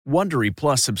Wondery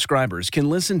Plus subscribers can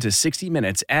listen to 60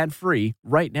 Minutes ad-free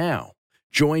right now.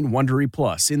 Join Wondery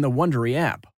Plus in the Wondery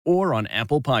app or on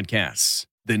Apple Podcasts.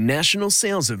 The national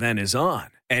sales event is on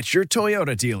at your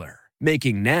Toyota dealer,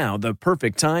 making now the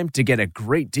perfect time to get a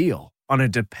great deal on a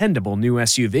dependable new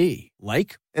SUV,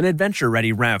 like an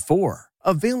adventure-ready RAV4.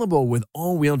 Available with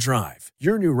all-wheel drive,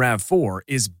 your new RAV4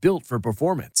 is built for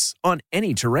performance on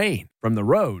any terrain, from the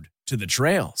road to the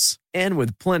trails. And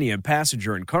with plenty of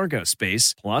passenger and cargo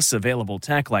space, plus available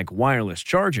tech like wireless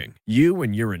charging, you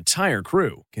and your entire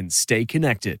crew can stay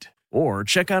connected. Or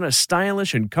check out a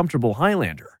stylish and comfortable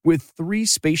Highlander with 3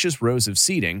 spacious rows of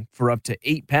seating for up to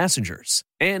 8 passengers.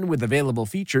 And with available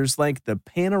features like the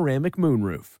panoramic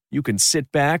moonroof, you can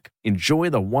sit back, enjoy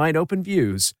the wide-open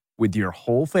views with your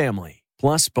whole family.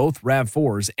 Plus, both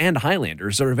RAV4s and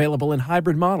Highlanders are available in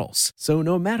hybrid models, so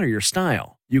no matter your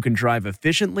style, you can drive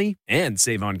efficiently and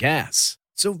save on gas.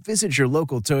 So visit your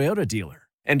local Toyota dealer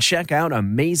and check out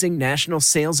amazing national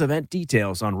sales event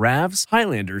details on RAVs,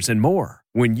 Highlanders, and more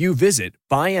when you visit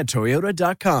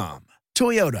buyatoyota.com.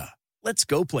 Toyota, let's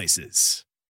go places.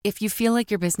 If you feel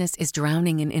like your business is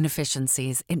drowning in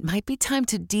inefficiencies, it might be time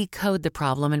to decode the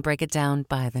problem and break it down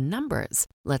by the numbers.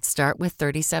 Let's start with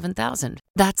 37,000.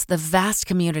 That's the vast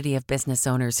community of business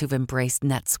owners who've embraced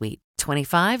NetSuite.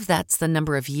 25, that's the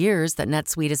number of years that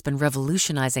NetSuite has been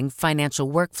revolutionizing financial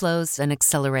workflows and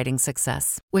accelerating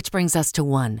success. Which brings us to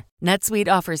 1. NetSuite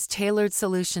offers tailored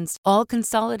solutions, all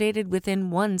consolidated within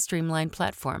one streamlined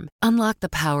platform. Unlock the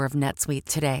power of NetSuite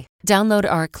today.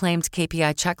 Download our acclaimed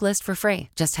KPI checklist for free.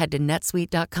 Just head to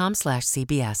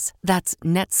netsuite.com/CBS. That's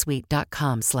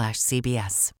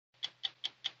netsuite.com/CBS.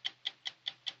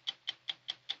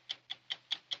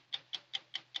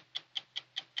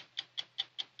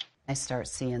 I start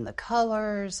seeing the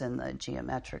colors and the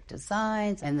geometric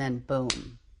designs, and then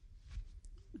boom,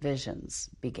 visions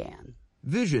began.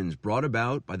 Visions brought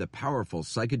about by the powerful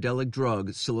psychedelic drug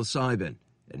psilocybin,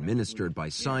 administered by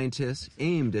scientists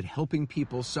aimed at helping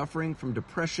people suffering from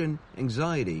depression,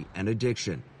 anxiety, and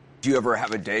addiction. Do you ever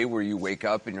have a day where you wake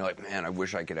up and you're like, man, I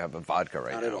wish I could have a vodka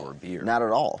right now or a beer? Not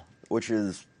at all, which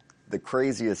is the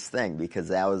craziest thing because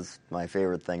that was my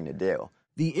favorite thing to do.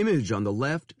 The image on the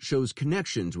left shows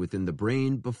connections within the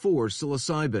brain before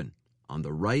psilocybin, on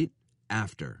the right,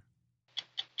 after.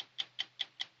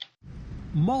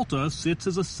 Malta sits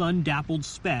as a sun-dappled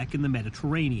speck in the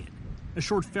Mediterranean, a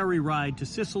short ferry ride to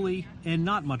Sicily and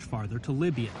not much farther to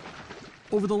Libya.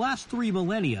 Over the last 3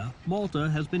 millennia, Malta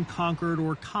has been conquered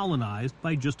or colonized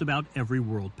by just about every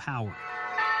world power.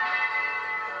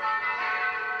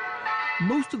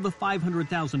 Most of the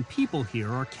 500,000 people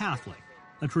here are Catholic,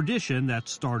 a tradition that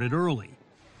started early.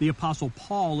 The Apostle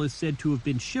Paul is said to have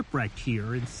been shipwrecked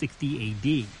here in 60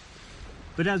 AD.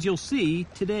 But as you'll see,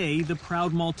 today the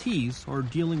proud Maltese are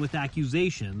dealing with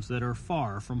accusations that are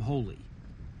far from holy.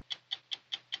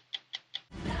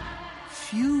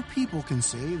 Few people can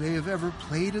say they have ever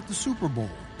played at the Super Bowl.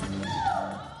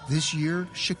 This year,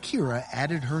 Shakira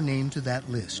added her name to that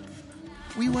list.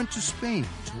 We went to Spain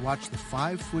to watch the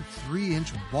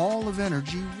 5'3" ball of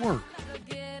energy work,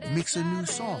 mix a new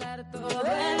song,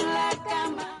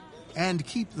 and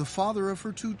keep the father of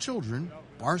her 2 children,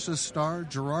 Barca star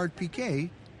Gerard Piqué,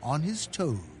 on his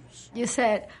toes. You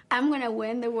said, I'm going to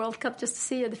win the World Cup just to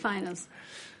see you at the finals.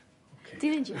 Okay.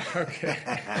 Didn't you? Okay.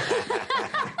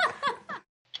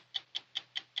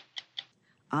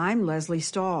 I'm Leslie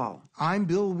Stahl. I'm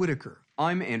Bill Whitaker.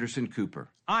 I'm Anderson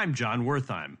Cooper. I'm John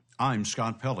Wertheim. I'm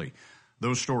Scott Pelley.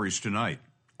 Those stories tonight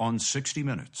on 60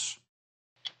 Minutes.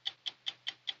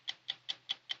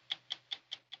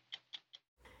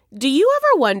 Do you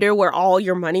ever wonder where all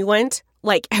your money went?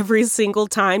 Like every single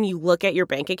time you look at your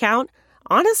bank account?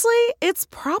 Honestly, it's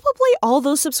probably all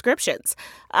those subscriptions.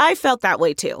 I felt that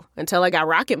way too, until I got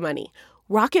Rocket Money.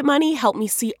 Rocket Money helped me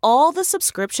see all the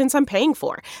subscriptions I'm paying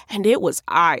for, and it was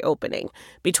eye-opening.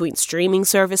 Between streaming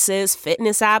services,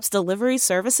 fitness apps, delivery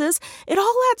services, it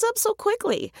all adds up so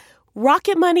quickly.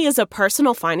 Rocket Money is a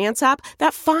personal finance app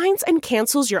that finds and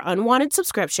cancels your unwanted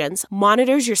subscriptions,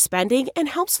 monitors your spending, and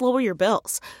helps lower your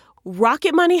bills.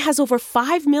 Rocket Money has over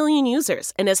 5 million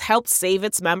users and has helped save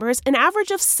its members an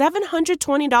average of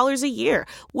 $720 a year,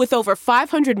 with over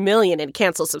 500 million in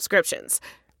canceled subscriptions.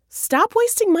 Stop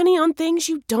wasting money on things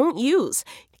you don't use.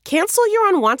 Cancel your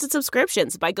unwanted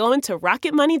subscriptions by going to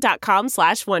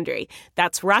rocketmoney.com/Wondery.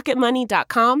 That's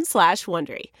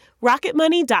rocketmoney.com/Wondery.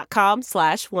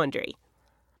 rocketmoney.com/Wondery.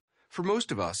 For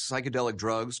most of us, psychedelic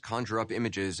drugs conjure up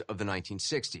images of the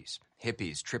 1960s,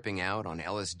 hippies tripping out on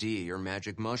LSD or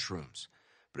magic mushrooms.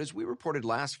 But as we reported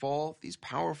last fall, these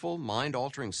powerful,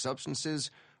 mind-altering substances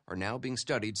are now being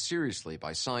studied seriously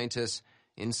by scientists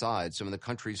inside some of the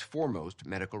country's foremost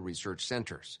medical research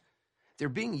centers. They're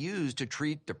being used to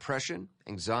treat depression,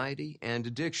 anxiety, and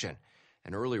addiction,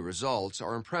 and early results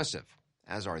are impressive,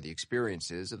 as are the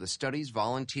experiences of the study's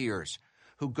volunteers,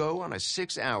 who go on a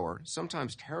 6-hour,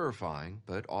 sometimes terrifying,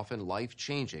 but often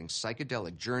life-changing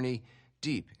psychedelic journey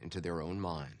deep into their own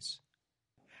minds.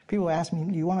 People ask me,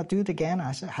 do you want to do it again?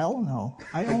 I said, hell no.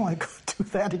 I don't want to go do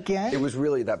that again. It was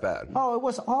really that bad? Oh, it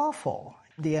was awful.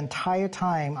 The entire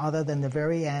time, other than the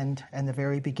very end and the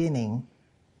very beginning,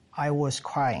 I was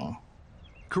crying.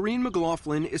 Corinne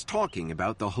McLaughlin is talking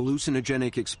about the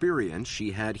hallucinogenic experience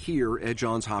she had here at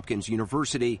Johns Hopkins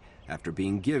University after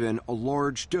being given a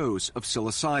large dose of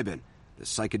psilocybin, the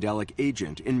psychedelic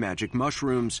agent in magic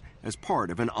mushrooms, as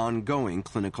part of an ongoing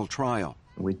clinical trial.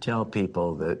 We tell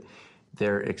people that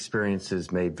their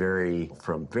experiences may vary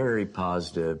from very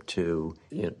positive to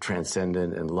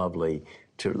transcendent and lovely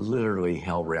to literally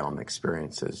hell realm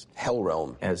experiences. Hell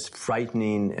realm. As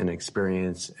frightening an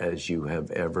experience as you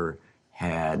have ever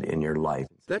had in your life.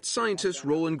 That's scientist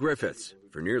Roland Griffiths.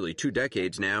 For nearly 2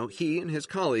 decades now, he and his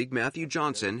colleague Matthew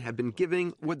Johnson have been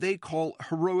giving what they call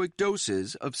heroic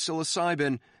doses of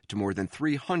psilocybin to more than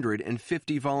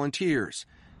 350 volunteers,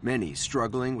 many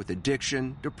struggling with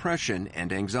addiction, depression,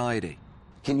 and anxiety.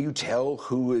 Can you tell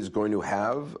who is going to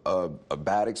have a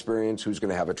bad experience, who's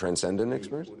going to have a transcendent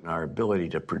experience? Our ability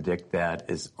to predict that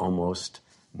is almost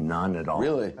none at all.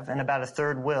 Really? And about a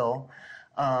third will,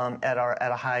 at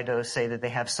a high dose, say that they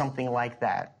have something like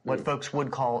that, what folks would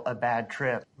call a bad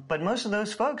trip. But most of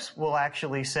those folks will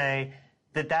actually say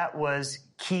that that was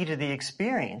key to the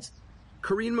experience.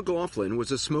 Corinne McLaughlin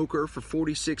was a smoker for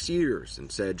 46 years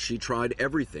and said she tried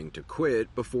everything to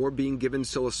quit before being given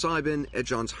psilocybin at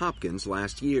Johns Hopkins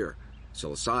last year.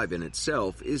 Psilocybin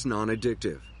itself is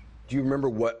non-addictive. Do you remember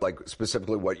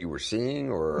specifically what you were seeing,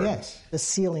 or? Yes. The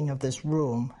ceiling of this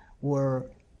room were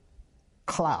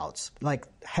clouds, like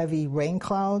heavy rain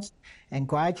clouds, and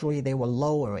gradually they were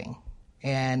lowering,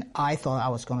 and I thought I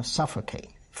was going to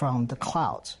suffocate from the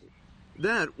clouds.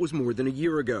 That was more than a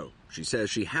year ago. She says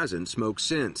she hasn't smoked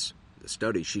since. The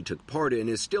study she took part in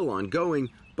is still ongoing,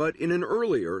 but in an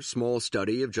earlier small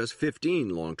study of just 15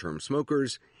 long-term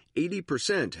smokers,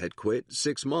 80% had quit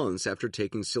 6 months after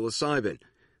taking psilocybin.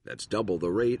 That's double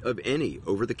the rate of any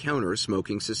over-the-counter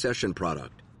smoking cessation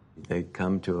product. They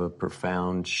come to a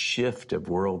profound shift of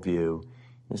worldview,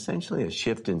 essentially a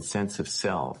shift in sense of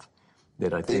self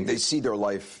that I think... They see their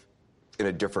life in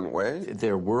a different way?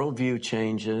 Their worldview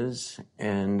changes,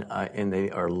 and they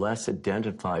are less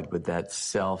identified with that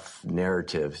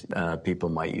self-narrative. People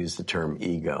might use the term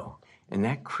ego. And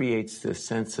that creates this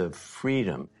sense of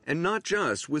freedom. And not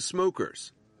just with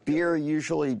smokers. Beer,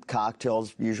 usually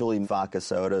cocktails, usually vodka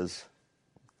sodas,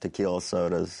 tequila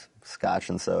sodas, scotch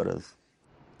and sodas.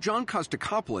 John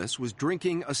Kostakopoulos was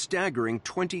drinking a staggering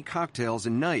 20 cocktails a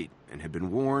night and had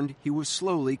been warned he was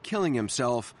slowly killing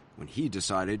himself when he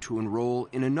decided to enroll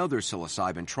in another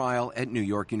psilocybin trial at New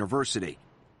York University.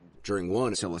 During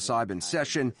one psilocybin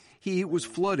session, he was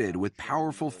flooded with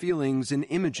powerful feelings and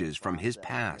images from his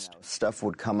past. Stuff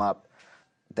would come up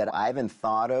that I haven't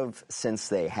thought of since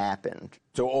they happened.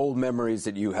 So old memories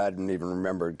that you hadn't even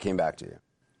remembered came back to you?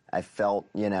 I felt,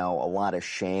 a lot of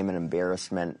shame and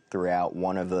embarrassment throughout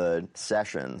one of the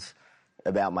sessions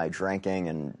about my drinking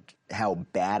and how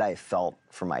bad I felt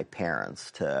for my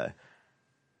parents to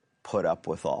put up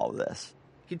with all of this.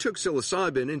 He took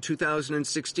psilocybin in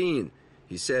 2016.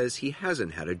 He says he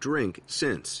hasn't had a drink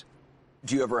since.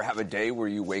 Do you ever have a day where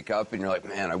you wake up and you're like,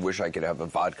 man, I wish I could have a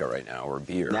vodka right now or a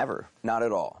beer? Never. Not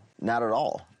at all? Not at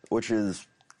all, which is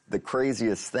the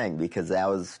craziest thing because that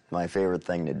was my favorite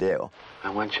thing to do. I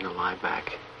want you to lie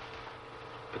back,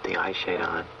 put the eye shade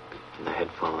on and the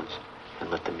headphones, and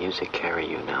let the music carry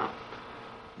you now.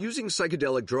 Using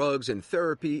psychedelic drugs and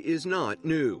therapy is not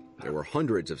new. There were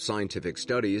hundreds of scientific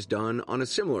studies done on a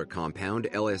similar compound,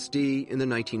 LSD, in the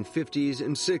 1950s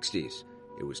and 60s.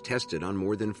 It was tested on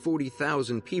more than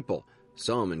 40,000 people,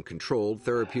 some in controlled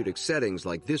therapeutic settings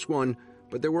like this one,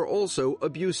 but there were also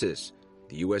abuses.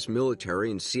 The U.S. military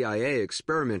and CIA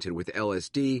experimented with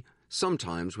LSD,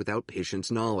 sometimes without patients'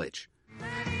 knowledge.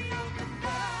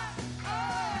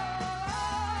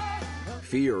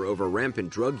 Fear over rampant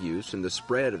drug use and the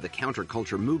spread of the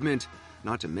counterculture movement,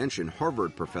 not to mention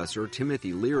Harvard professor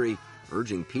Timothy Leary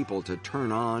urging people to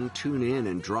turn on, tune in,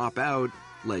 and drop out,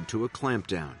 led to a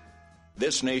clampdown.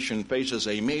 This nation faces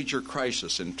a major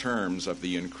crisis in terms of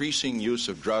the increasing use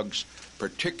of drugs,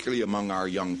 particularly among our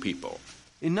young people.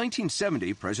 In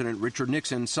 1970, President Richard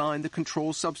Nixon signed the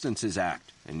Controlled Substances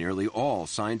Act, and nearly all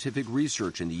scientific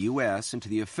research in the U.S. into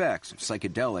the effects of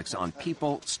psychedelics on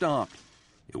people stopped.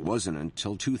 It wasn't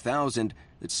until 2000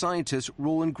 that scientist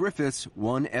Roland Griffiths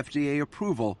won FDA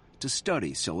approval to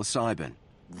study psilocybin.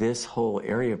 This whole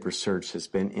area of research has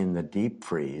been in the deep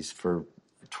freeze for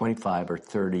 25 or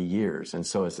 30 years. And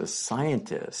so as a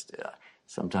scientist,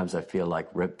 sometimes I feel like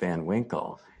Rip Van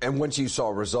Winkle. And once you saw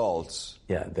results...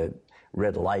 Yeah, the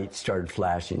red light started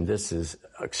flashing. This is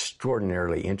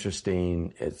extraordinarily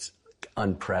interesting. It's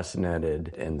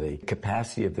unprecedented. And the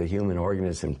capacity of the human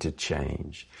organism to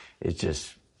change, it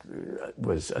just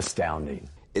was astounding.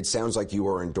 It sounds like you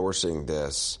are endorsing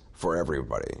this for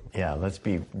everybody. Yeah, let's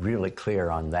be really clear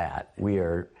on that. We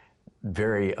are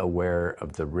very aware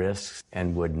of the risks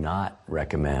and would not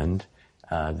recommend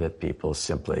that people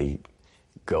simply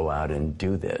go out and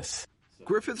do this.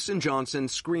 Griffiths and Johnson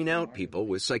screen out people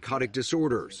with psychotic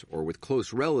disorders or with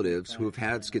close relatives who have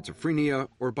had schizophrenia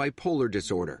or bipolar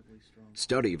disorder.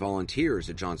 Study volunteers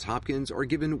at Johns Hopkins are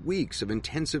given weeks of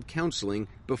intensive counseling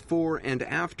before and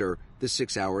after the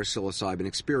 6-hour psilocybin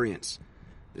experience.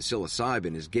 The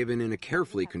psilocybin is given in a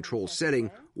carefully controlled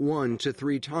setting 1 to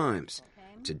 3 times.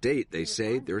 To date, they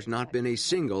say, there's not been a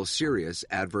single serious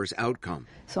adverse outcome.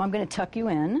 So I'm going to tuck you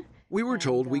in. We were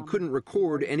told we couldn't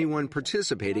record anyone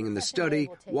participating in the study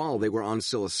while they were on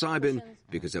psilocybin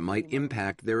because it might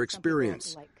impact their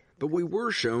experience. But we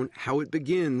were shown how it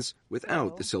begins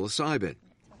without the psilocybin.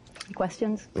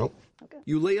 Questions? Nope.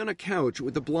 You lay on a couch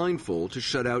with a blindfold to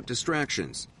shut out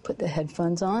distractions. Put the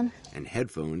headphones on. And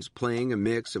headphones playing a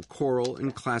mix of choral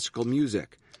and classical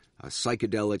music. A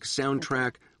psychedelic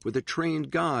soundtrack with a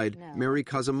trained guide, Mary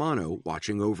Casamano,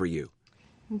 watching over you.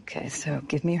 Okay, so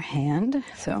give me your hand.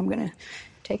 So I'm going to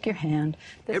take your hand.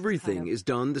 Everything is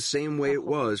done the same way it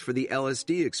was for the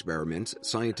LSD experiments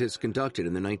scientists conducted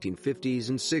in the 1950s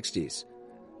and 60s.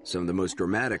 Some of the most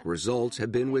dramatic results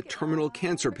have been with terminal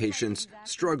cancer patients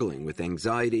struggling with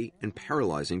anxiety and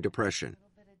paralyzing depression.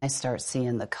 I start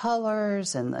seeing the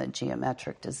colors and the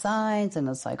geometric designs, and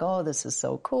it's like, oh, this is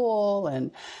so cool,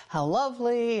 and how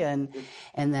lovely, and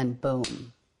then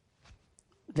boom,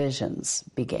 visions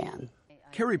began.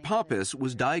 Carrie Pappas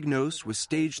was diagnosed with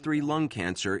stage 3 lung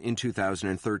cancer in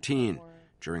 2013.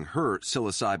 During her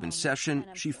psilocybin session,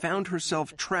 she found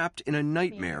herself trapped in a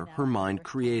nightmare her mind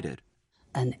created.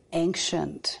 An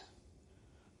ancient,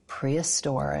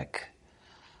 prehistoric,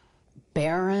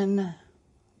 barren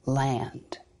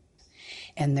land.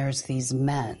 And there's these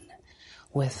men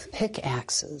with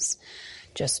pickaxes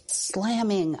just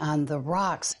slamming on the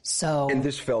rocks. And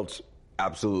this felt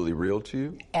absolutely real to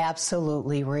you?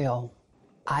 Absolutely real.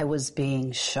 I was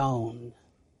being shown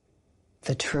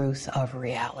the truth of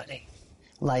reality.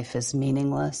 Life is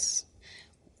meaningless.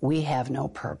 We have no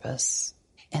purpose.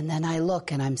 And then I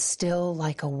look and I'm still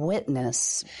like a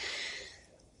witness,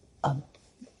 a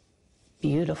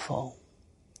beautiful,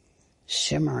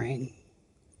 shimmering,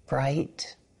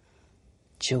 bright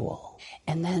jewel.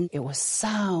 And then it was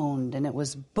sound and it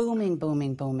was booming,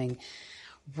 booming, booming.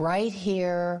 Right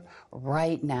here,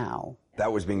 right now.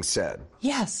 That was being said.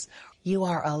 Yes, you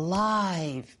are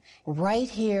alive right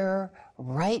here,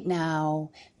 right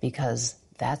now, because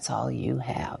that's all you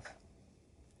have.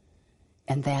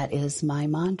 And that is my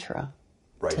mantra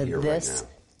to this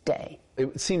day.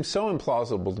 It seems so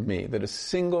implausible to me that a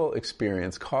single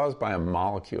experience caused by a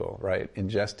molecule, right,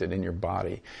 ingested in your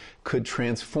body, could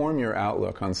transform your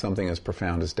outlook on something as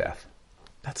profound as death.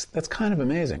 That's kind of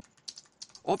amazing.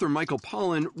 Author Michael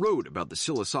Pollan wrote about the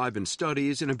psilocybin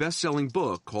studies in a best-selling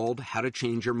book called How to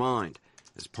Change Your Mind.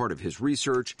 As part of his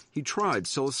research, he tried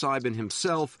psilocybin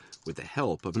himself with the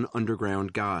help of an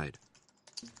underground guide.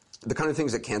 The kind of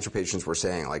things that cancer patients were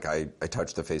saying, like, I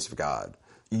touched the face of God.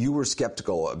 You were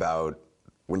skeptical about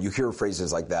when you hear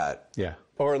phrases like that. Yeah.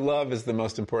 Or love is the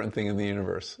most important thing in the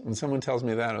universe. When someone tells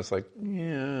me that, I was like,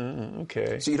 yeah,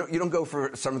 okay. So you don't go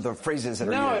for some of the phrases that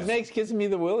are used? No, it gives me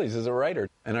the willies as a writer.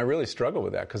 And I really struggle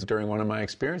with that because during one of my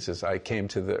experiences, I came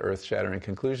to the earth-shattering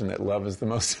conclusion that love is the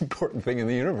most important thing in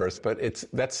the universe. But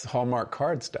that's Hallmark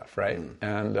card stuff, right?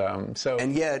 Mm.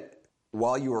 And yet,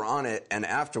 while you were on it and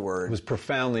afterward... It was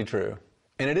profoundly true.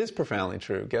 And it is profoundly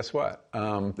true. Guess what?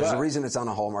 There's a reason it's on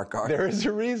a Hallmark card. There is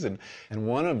a reason. And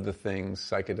one of the things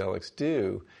psychedelics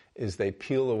do is they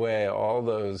peel away all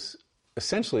those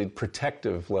essentially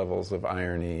protective levels of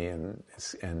irony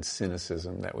and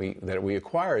cynicism that we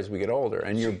acquire as we get older.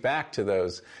 And you're back to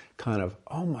those kind of,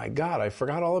 oh my God, I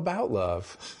forgot all about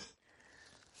love.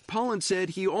 Pollan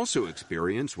said he also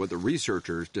experienced what the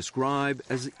researchers describe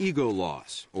as ego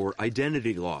loss or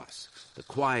identity loss, the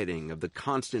quieting of the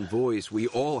constant voice we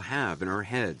all have in our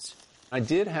heads. I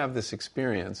did have this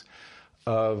experience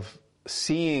of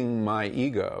seeing my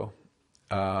ego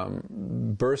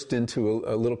burst into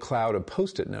a little cloud of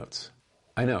Post-it notes.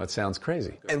 I know, it sounds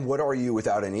crazy. And what are you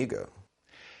without an ego?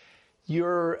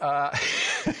 You're,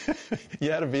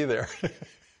 you had to be there.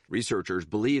 Researchers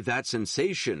believe that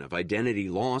sensation of identity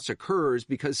loss occurs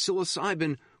because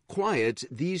psilocybin quiets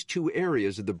these two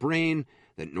areas of the brain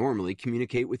that normally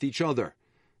communicate with each other.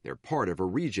 They're part of a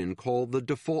region called the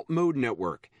default mode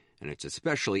network, and it's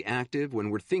especially active when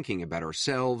we're thinking about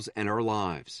ourselves and our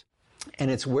lives.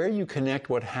 And it's where you connect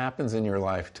what happens in your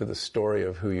life to the story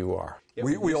of who you are.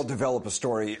 We all develop a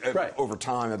story over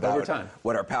time about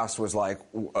what our past was like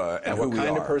and what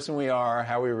kind of person we are,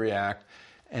 how we react.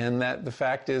 And that the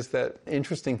fact is that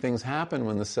interesting things happen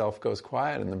when the self goes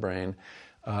quiet in the brain,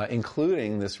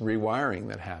 including this rewiring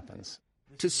that happens.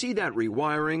 To see that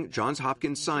rewiring, Johns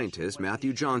Hopkins scientist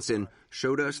Matthew Johnson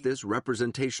showed us this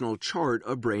representational chart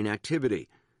of brain activity.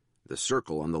 The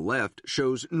circle on the left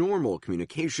shows normal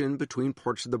communication between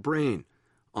parts of the brain.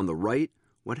 On the right,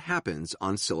 what happens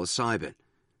on psilocybin.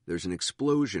 There's an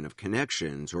explosion of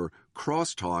connections or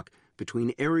crosstalk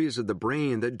between areas of the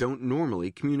brain that don't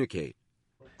normally communicate.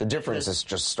 The difference is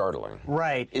just startling.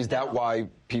 Right. Is that why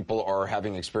people are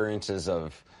having experiences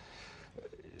of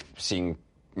seeing,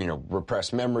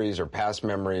 repressed memories or past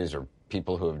memories or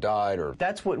people who have died? Or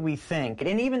That's what we think.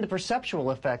 And even the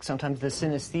perceptual effects, sometimes the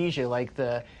synesthesia, like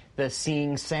the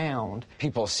seeing sound.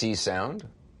 People see sound?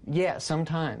 Yeah,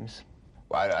 sometimes.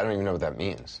 I don't even know what that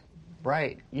means.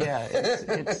 Right, yeah.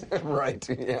 It's right,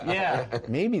 yeah.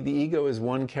 Maybe the ego is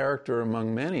one character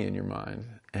among many in your mind,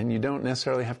 and you don't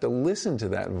necessarily have to listen to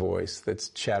that voice that's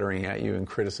chattering at you and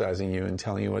criticizing you and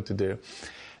telling you what to do.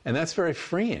 And that's very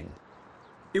freeing.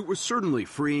 It was certainly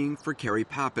freeing for Carrie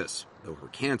Pappas. Though her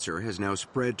cancer has now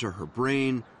spread to her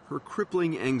brain, her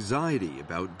crippling anxiety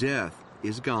about death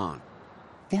is gone.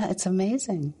 Yeah, it's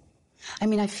amazing. I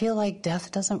mean, I feel like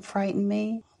death doesn't frighten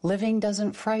me. Living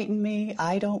doesn't frighten me.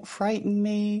 I don't frighten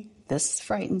me. This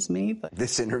frightens me, but...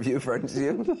 This interview frightens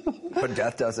you, but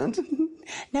death doesn't?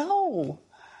 No.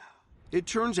 It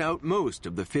turns out most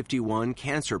of the 51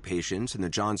 cancer patients in the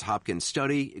Johns Hopkins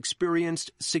study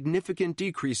experienced significant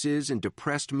decreases in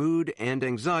depressed mood and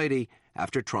anxiety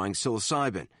after trying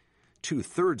psilocybin.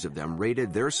 2/3 of them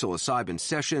rated their psilocybin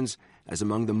sessions as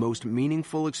among the most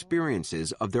meaningful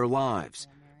experiences of their lives.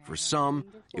 For some,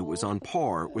 it was on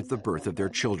par with the birth of their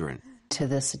children. To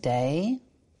this day,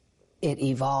 it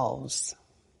evolves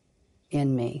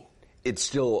in me. It's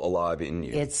still alive in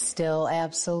you? It's still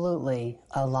absolutely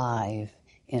alive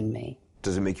in me.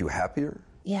 Does it make you happier?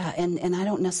 Yeah, and I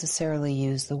don't necessarily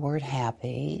use the word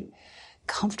happy.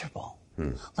 Comfortable.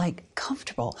 Like,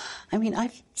 comfortable. I mean,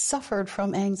 I've suffered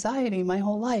from anxiety my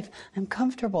whole life. I'm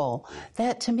comfortable.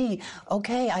 That, to me,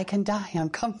 okay, I can die. I'm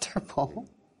comfortable.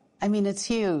 I mean, it's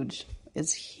huge.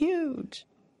 It's huge.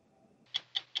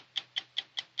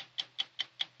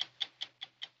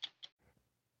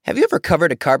 Have you ever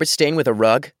covered a carpet stain with a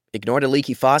rug, ignored a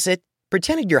leaky faucet,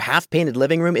 pretended your half-painted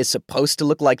living room is supposed to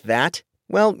look like that?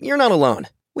 Well, you're not alone.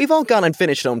 We've all got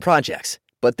unfinished home projects,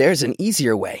 but there's an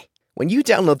easier way. When you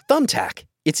download Thumbtack,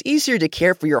 it's easier to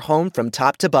care for your home from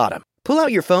top to bottom. Pull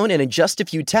out your phone and in just a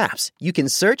few taps, you can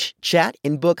search, chat,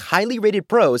 and book highly rated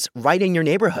pros right in your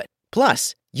neighborhood.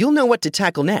 Plus, you'll know what to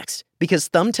tackle next because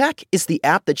Thumbtack is the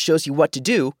app that shows you what to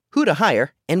do, who to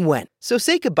hire, and when. So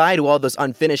say goodbye to all those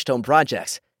unfinished home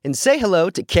projects and say hello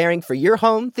to caring for your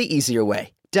home the easier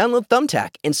way. Download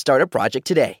Thumbtack and start a project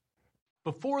today.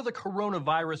 Before the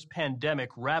coronavirus pandemic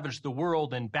ravaged the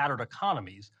world and battered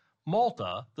economies,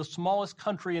 Malta, the smallest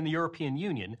country in the European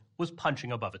Union, was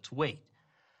punching above its weight.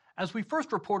 As we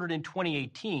first reported in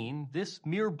 2018, this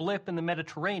mere blip in the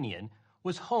Mediterranean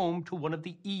was home to one of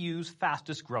the EU's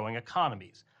fastest-growing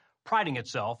economies, priding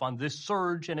itself on this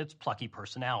surge and its plucky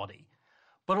personality.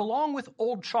 But along with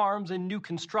old charms and new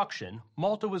construction,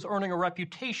 Malta was earning a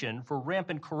reputation for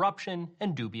rampant corruption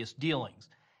and dubious dealings.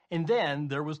 And then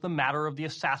there was the matter of the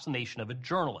assassination of a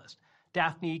journalist,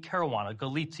 Daphne Caruana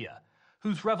Galizia,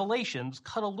 whose revelations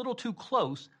cut a little too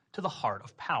close to the heart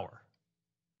of power.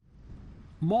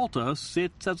 Malta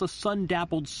sits as a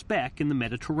sun-dappled speck in the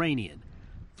Mediterranean.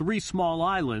 3 small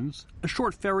islands, a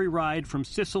short ferry ride from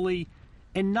Sicily,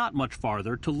 and not much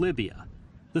farther to Libya,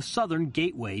 the southern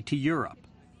gateway to Europe.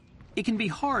 It can be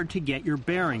hard to get your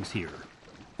bearings here.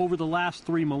 Over the last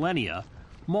 3 millennia,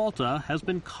 Malta has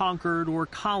been conquered or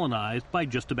colonized by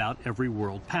just about every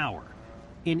world power,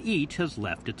 and each has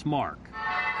left its mark.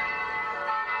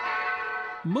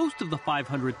 Most of the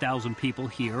 500,000 people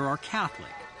here are Catholic,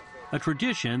 a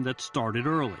tradition that started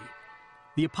early.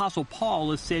 The Apostle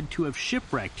Paul is said to have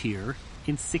shipwrecked here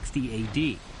in 60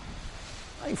 A.D.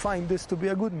 I find this to be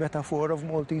a good metaphor of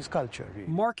Maltese culture.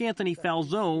 Mark Anthony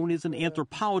Falzone is an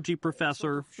anthropology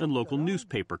professor and local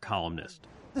newspaper columnist.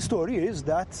 The story is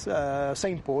that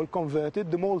St. Paul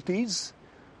converted the Maltese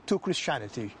to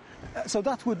Christianity. So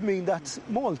that would mean that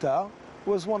Malta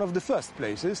was one of the first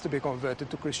places to be converted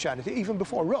to Christianity, even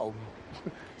before Rome.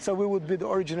 So we would be the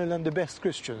original and the best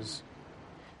Christians.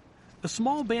 A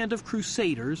small band of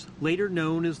crusaders, later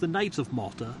known as the Knights of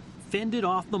Malta, fended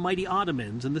off the mighty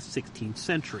Ottomans in the 16th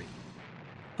century.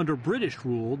 Under British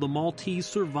rule, the Maltese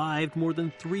survived more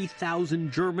than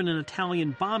 3,000 German and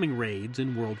Italian bombing raids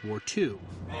in World War II.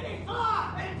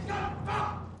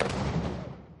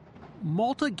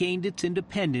 Malta gained its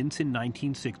independence in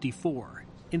 1964,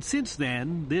 and since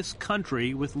then, this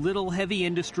country, with little heavy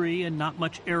industry and not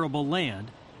much arable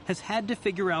land, has had to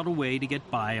figure out a way to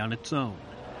get by on its own.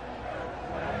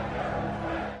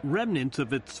 Remnants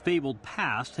of its fabled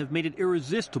past have made it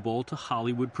irresistible to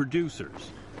Hollywood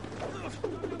producers.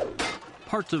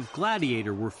 Parts of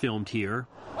Gladiator were filmed here.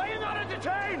 Are you not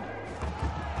entertained?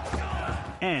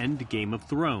 And Game of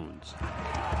Thrones.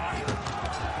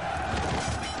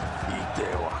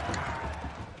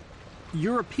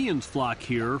 Europeans flock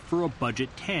here for a budget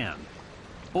tan,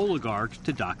 oligarchs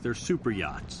to dock their super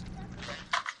yachts.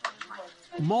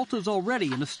 Malta's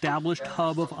already an established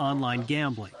hub of online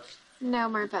gambling. No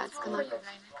more bets. Good luck.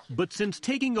 But since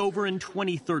taking over in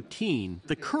 2013,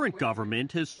 the current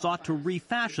government has sought to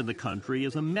refashion the country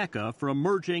as a mecca for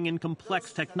emerging and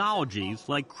complex technologies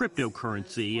like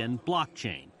cryptocurrency and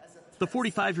blockchain. The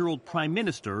 45-year-old Prime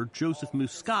Minister, Joseph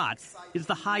Muscat, is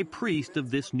the high priest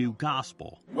of this new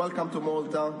gospel. Welcome to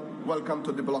Malta. Welcome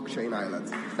to the blockchain island.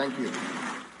 Thank you.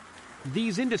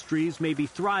 These industries may be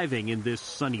thriving in this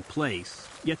sunny place,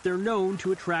 yet they're known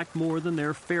to attract more than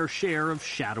their fair share of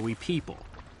shadowy people.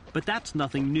 But that's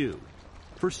nothing new.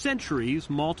 For centuries,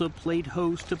 Malta played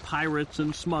host to pirates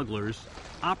and smugglers,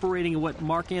 operating in what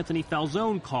Mark Anthony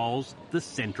Falzone calls the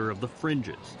center of the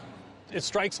fringes. It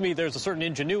strikes me there's a certain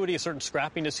ingenuity, a certain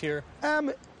scrappiness here.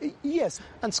 Yes,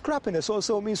 and scrappiness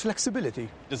also means flexibility.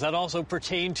 Does that also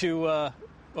pertain to a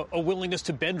willingness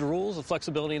to bend rules, a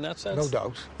flexibility in that sense? No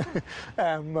doubt.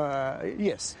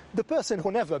 Yes. The person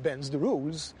who never bends the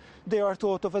rules, they are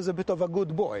thought of as a bit of a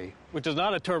good boy. Which is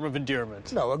not a term of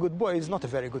endearment. No, a good boy is not a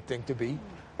very good thing to be.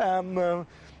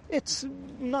 It's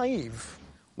naive.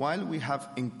 While we have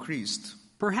increased...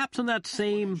 Perhaps in that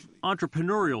same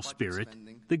entrepreneurial spirit,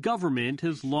 the government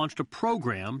has launched a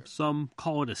program, some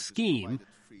call it a scheme,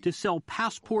 to sell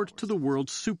passports to the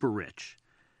world's super-rich.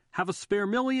 Have a spare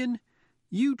million?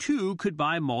 You too could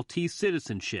buy Maltese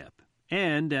citizenship.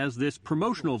 And, as this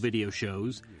promotional video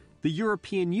shows, the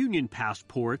European Union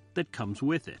passport that comes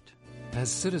with it. As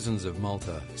citizens of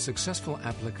Malta, successful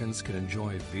applicants can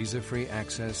enjoy visa-free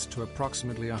access to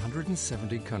approximately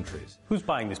 170 countries. Who's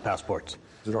buying these passports?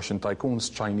 The Russian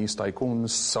tycoons, Chinese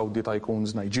tycoons, Saudi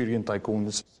tycoons, Nigerian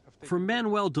tycoons. For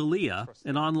Manuel Delia,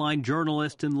 an online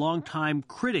journalist and longtime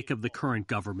critic of the current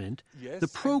government, the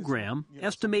program,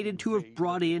 estimated to have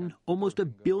brought in almost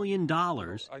 $1 billion,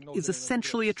 is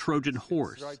essentially a Trojan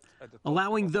horse,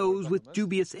 allowing those with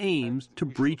dubious aims to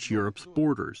breach Europe's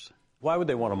borders. Why would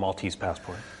they want a Maltese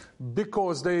passport?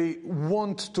 Because they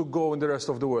want to go in the rest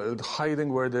of the world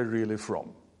hiding where they're really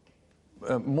from.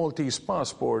 Maltese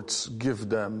passports give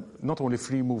them not only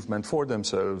free movement for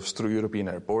themselves through European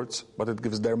airports, but it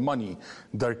gives their money,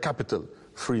 their capital,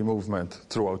 free movement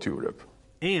throughout Europe.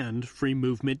 And free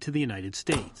movement to the United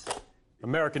States.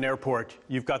 American airport,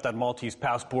 you've got that Maltese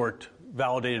passport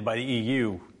validated by the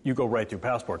EU. You go right through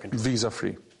passport control.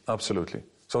 Visa-free, absolutely.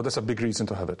 So that's a big reason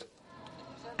to have it.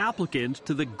 Applicants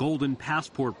to the Golden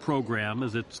Passport program,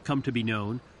 as it's come to be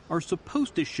known, are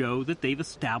supposed to show that they've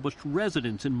established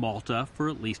residence in Malta for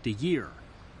at least a year.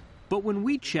 But when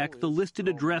we checked the listed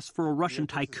address for a Russian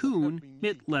tycoon,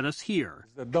 it led us here.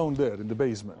 Down there in the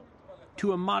basement.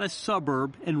 To a modest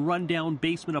suburb and rundown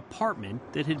basement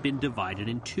apartment that had been divided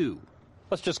in two.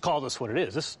 Let's just call this what it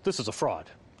is. This is a fraud.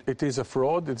 It is a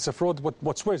fraud. It's a fraud.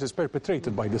 What's worse is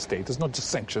perpetrated by the state. It's not just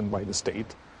sanctioned by the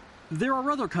state. There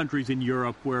are other countries in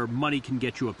Europe where money can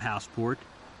get you a passport,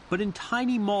 but in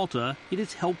tiny Malta, it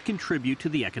has helped contribute to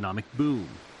the economic boom.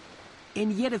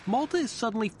 And yet, if Malta is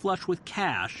suddenly flush with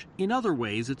cash, in other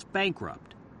ways it's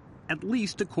bankrupt. At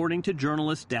least according to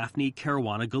journalist Daphne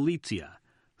Caruana Galizia,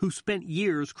 who spent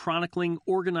years chronicling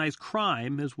organized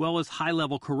crime as well as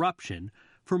high-level corruption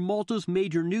for Malta's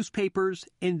major newspapers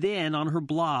and then on her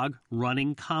blog,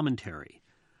 Running Commentary.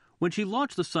 When she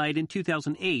launched the site in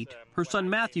 2008, her son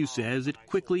Matthew says it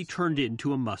quickly turned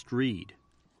into a must-read.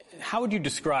 How would you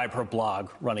describe her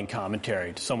blog, Running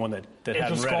Commentary, to someone that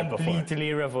hadn't read it before? It was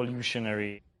completely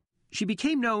revolutionary. She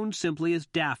became known simply as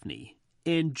Daphne,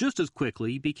 and just as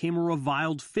quickly became a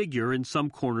reviled figure in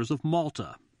some corners of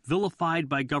Malta, vilified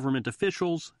by government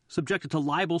officials, subjected to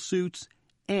libel suits,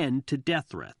 and to death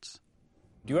threats.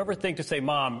 Do you ever think to say,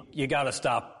 Mom, you got to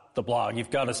stop the blog, you've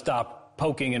got to stop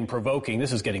poking and provoking,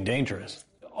 this is getting dangerous?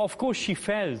 Of course she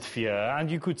felt fear, and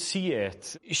you could see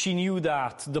it. She knew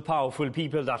that the powerful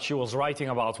people that she was writing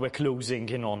about were closing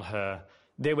in on her.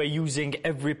 They were using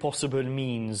every possible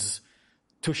means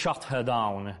to shut her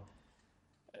down.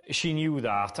 She knew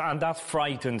that, and that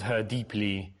frightened her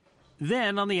deeply.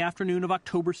 Then, on the afternoon of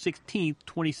October 16,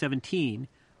 2017,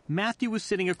 Matthew was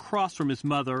sitting across from his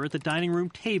mother at the dining room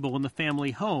table in the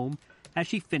family home as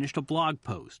she finished a blog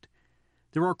post.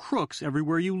 "There are crooks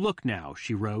everywhere you look now,"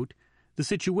 she wrote. "The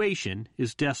situation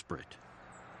is desperate."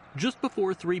 Just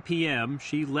before 3 p.m.,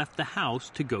 she left the house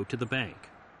to go to the bank.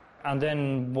 And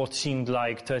then what seemed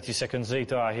like 30 seconds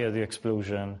later, I hear the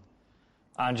explosion.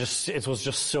 And it was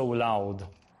just so loud.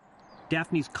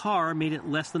 Daphne's car made it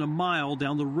less than a mile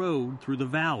down the road through the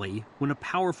valley when a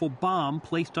powerful bomb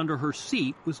placed under her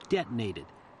seat was detonated,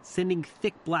 sending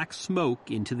thick black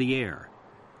smoke into the air.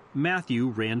 Matthew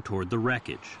ran toward the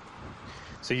wreckage.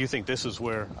 So you think this is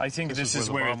where... I think this is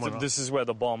where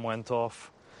the bomb went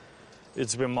off.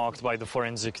 It's been marked by the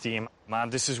forensic team. And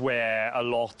this is where a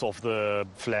lot of the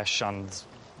flesh and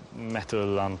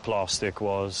metal and plastic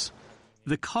was.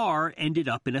 The car ended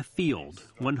up in a field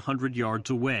 100 yards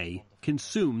away,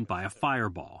 consumed by a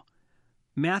fireball.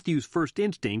 Matthew's first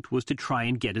instinct was to try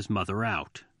and get his mother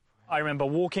out. I remember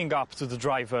walking up to the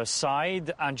driver's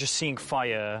side and just seeing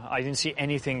fire. I didn't see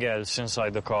anything else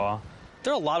inside the car.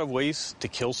 There are a lot of ways to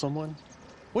kill someone.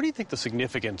 What do you think the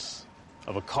significance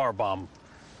of a car bomb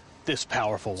this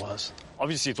powerful was?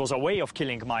 Obviously, it was a way of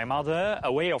killing my mother,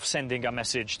 a way of sending a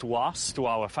message to us, to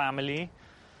our family,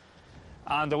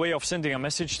 and a way of sending a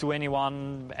message to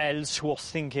anyone else who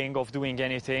was thinking of doing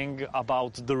anything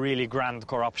about the really grand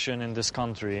corruption in this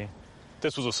country.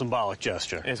 This was a symbolic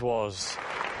gesture. It was.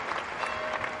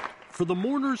 For the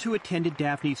mourners who attended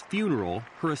Daphne's funeral,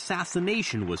 her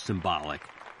assassination was symbolic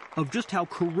of just how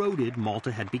corroded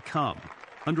Malta had become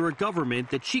under a government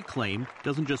that she claimed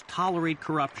doesn't just tolerate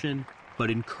corruption,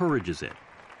 but encourages it.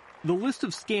 The list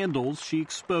of scandals she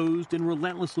exposed and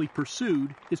relentlessly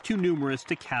pursued is too numerous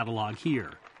to catalog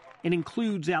here, and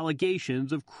includes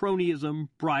allegations of cronyism,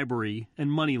 bribery,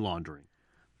 and money laundering.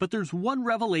 But there's one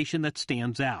revelation that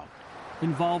stands out,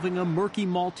 involving a murky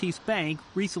Maltese bank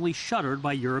recently shuttered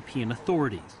by European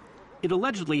authorities. It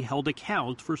allegedly held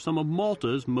accounts for some of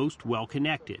Malta's most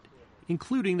well-connected,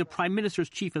 including the Prime Minister's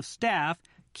Chief of Staff,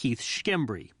 Keith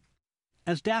Schembri.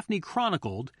 As Daphne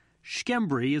chronicled,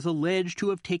 Schembri is alleged to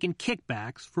have taken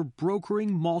kickbacks for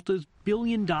brokering Malta's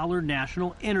billion-dollar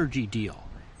national energy deal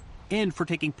and for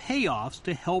taking payoffs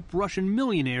to help Russian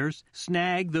millionaires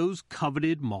snag those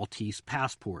coveted Maltese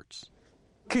passports.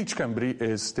 Keith Schembri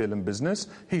is still in business.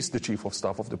 He's the Chief of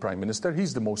Staff of the Prime Minister.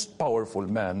 He's the most powerful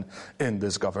man in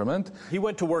this government. He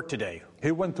went to work today.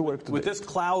 With this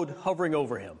cloud hovering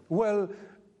over him. Well,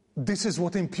 this is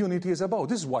what impunity is about.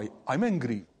 This is why I'm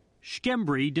angry.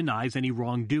 Schembri denies any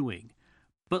wrongdoing,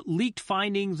 but leaked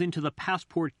findings into the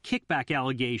passport kickback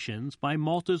allegations by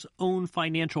Malta's own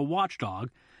financial watchdog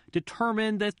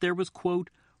determined that there was, quote,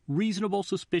 reasonable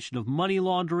suspicion of money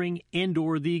laundering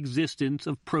and/or the existence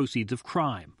of proceeds of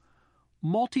crime.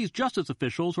 Maltese justice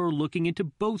officials are looking into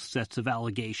both sets of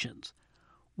allegations.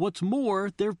 What's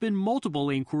more, there have been multiple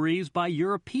inquiries by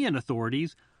European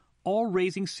authorities, all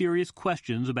raising serious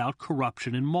questions about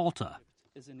corruption in Malta.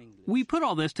 We put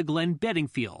all this to Glenn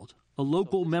Bedingfield, a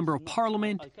local member of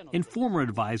parliament and former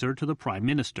advisor to the Prime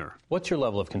Minister. What's your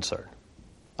level of concern?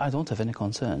 I don't have any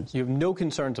concerns. You have no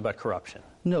concerns about corruption?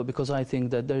 No, because I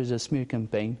think that there is a smear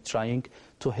campaign trying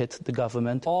to hit the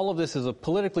government. All of this is a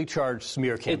politically charged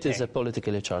smear campaign. It is a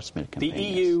politically charged smear campaign. The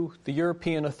EU, yes. The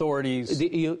European authorities. The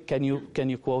EU. Can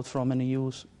you quote from an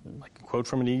EU? I can quote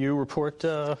from an EU report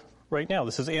right now.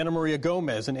 This is Ana Maria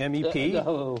Gomez, an MEP.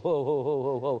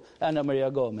 Ana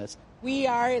Maria Gomez. We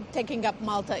are taking up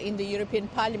Malta in the European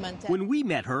Parliament. When we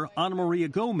met her, Ana Maria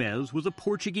Gomez was a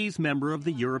Portuguese member of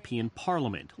the European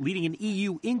Parliament, leading an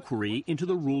EU inquiry into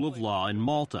the rule of law in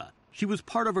Malta. She was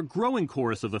part of a growing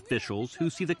chorus of officials who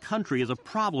see the country as a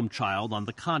problem child on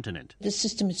the continent. The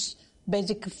system is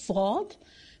basically flawed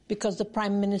because the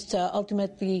Prime Minister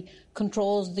ultimately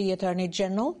controls the Attorney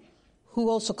General, who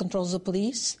also controls the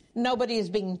police. Nobody is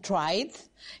being tried.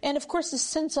 And, of course, the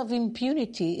sense of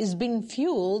impunity is being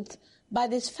fueled by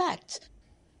this fact.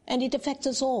 And it affects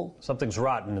us all. Something's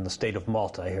rotten in the state of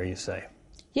Malta, I hear you say.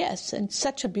 Yes, and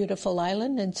such a beautiful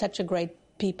island and such a great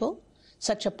people,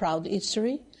 such a proud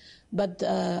history. But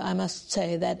I must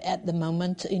say that at the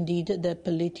moment, indeed, the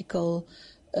political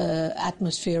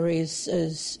atmosphere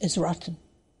is rotten.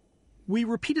 We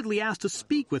repeatedly asked to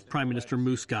speak with Prime Minister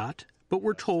Muscat, but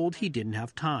were told he didn't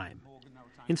have time.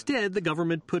 Instead, the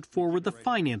government put forward the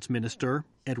finance minister,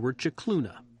 Edward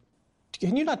Cicluna.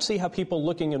 Can you not see how people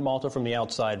looking at Malta from the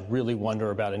outside really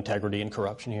wonder about integrity and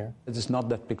corruption here? It is not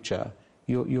that picture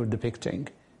you're depicting.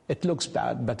 It looks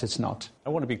bad, but it's not. I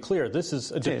want to be clear. This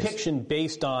is a depiction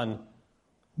based on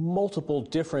multiple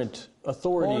different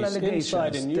authorities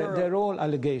inside in Europe. They're all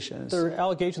allegations. They're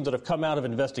allegations that have come out of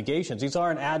investigations. These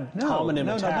aren't ad hominem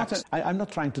attacks. I'm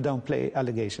not trying to downplay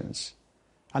allegations.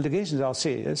 Allegations are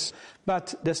serious,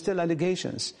 but they're still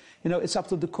allegations. It's up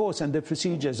to the courts and their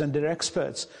procedures and their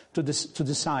experts to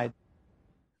decide.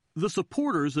 The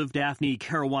supporters of Daphne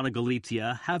Caruana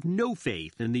Galizia have no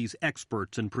faith in these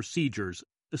experts and procedures,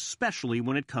 especially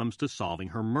when it comes to solving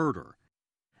her murder.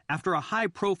 After a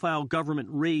high-profile government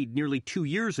raid nearly 2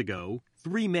 years ago,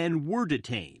 3 men were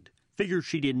detained, figures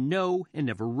she didn't know and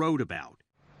never wrote about.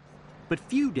 But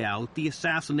few doubt the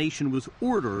assassination was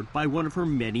ordered by one of her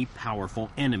many powerful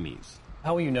enemies.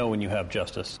 How will you know when you have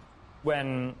justice?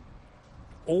 When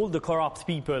all the corrupt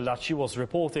people that she was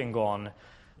reporting on,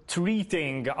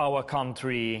 treating our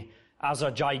country as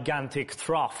a gigantic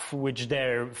trough which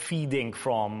they're feeding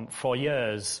from for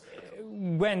years,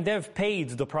 when they've paid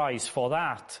the price for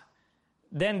that,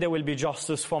 then there will be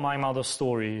justice for my mother's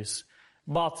stories.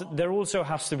 But there also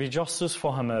has to be justice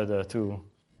for her murder too.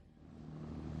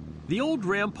 The old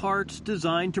ramparts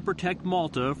designed to protect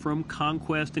Malta from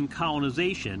conquest and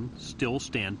colonization still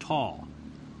stand tall.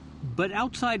 But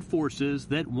outside forces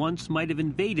that once might have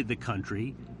invaded the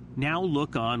country now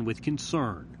look on with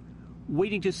concern,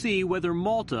 waiting to see whether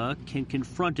Malta can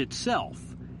confront itself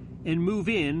and move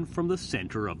in from the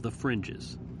center of the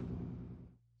fringes.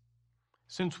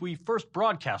 Since we first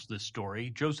broadcast this story,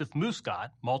 Joseph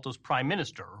Muscat, Malta's prime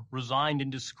minister, resigned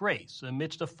in disgrace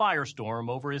amidst a firestorm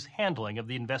over his handling of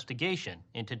the investigation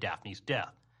into Daphne's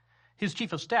death. His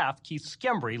chief of staff, Keith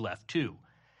Schembri, left too.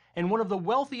 And one of the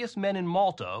wealthiest men in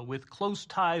Malta with close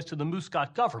ties to the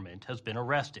Muscat government has been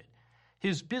arrested.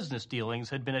 His business dealings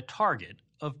had been a target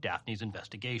of Daphne's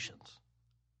investigations.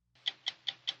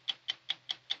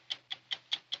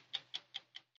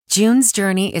 June's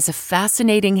Journey is a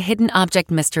fascinating hidden object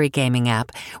mystery gaming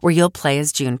app where you'll play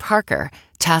as June Parker,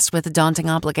 tasked with a daunting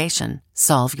obligation: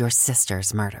 solve your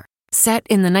sister's murder. Set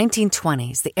in the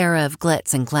 1920s, the era of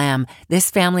glitz and glam, this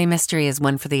family mystery is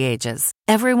one for the ages.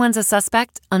 Everyone's a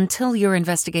suspect until your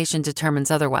investigation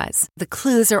determines otherwise. The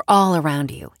clues are all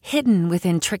around you, hidden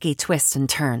within tricky twists and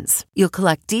turns. You'll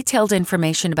collect detailed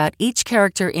information about each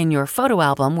character in your photo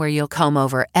album where you'll comb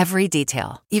over every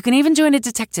detail. You can even join a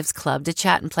detectives club to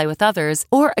chat and play with others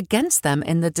or against them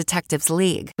in the Detectives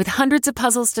League. With hundreds of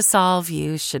puzzles to solve,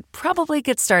 you should probably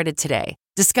get started today.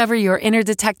 Discover your inner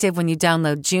detective when you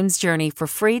download June's Journey for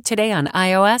free today on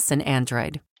iOS and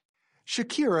Android.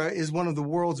 Shakira is one of the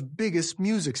world's biggest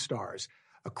music stars,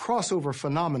 a crossover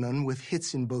phenomenon with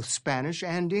hits in both Spanish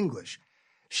and English.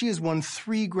 She has won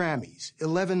 3 Grammys,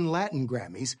 11 Latin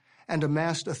Grammys, and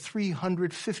amassed a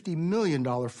 $350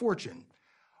 million fortune.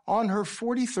 On her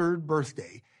 43rd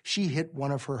birthday, she hit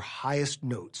one of her highest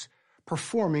notes,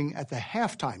 performing at the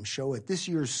halftime show at this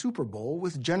year's Super Bowl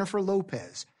with Jennifer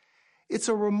Lopez. It's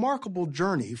a remarkable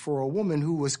journey for a woman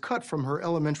who was cut from her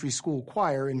elementary school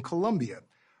choir in Colombia.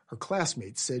 Her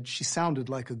classmates said she sounded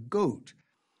like a goat.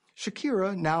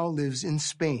 Shakira now lives in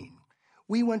Spain.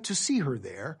 We went to see her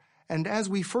there, and as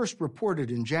we first reported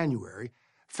in January,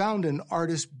 found an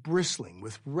artist bristling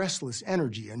with restless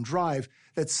energy and drive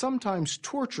that sometimes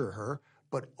torture her,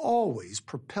 but always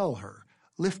propel her,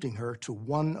 lifting her to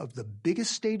one of the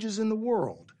biggest stages in the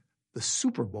world, the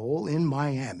Super Bowl in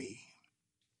Miami.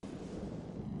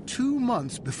 2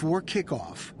 months before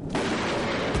kickoff,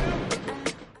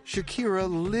 Shakira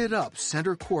lit up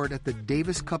center court at the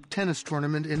Davis Cup tennis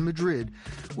tournament in Madrid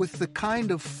with the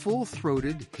kind of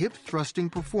full-throated, hip-thrusting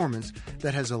performance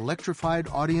that has electrified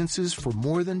audiences for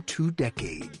more than 2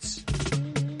 decades.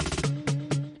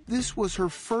 This was her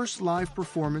first live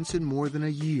performance in more than a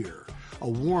year, a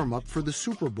warm-up for the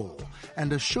Super Bowl,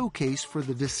 and a showcase for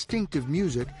the distinctive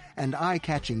music and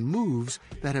eye-catching moves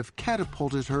that have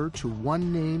catapulted her to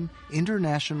one-name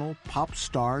international pop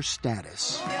star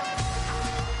status.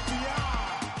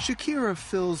 Shakira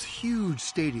fills huge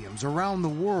stadiums around the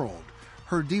world.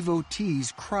 Her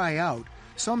devotees cry out,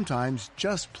 sometimes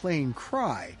just plain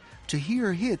cry, to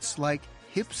hear hits like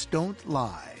Hips Don't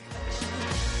Lie.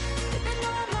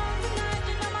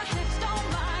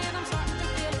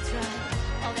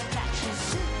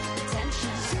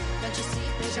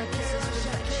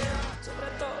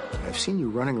 I've seen you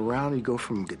running around. You go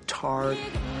from guitar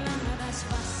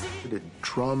to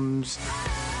drums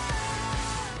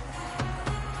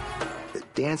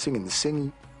dancing and the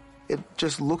singing, it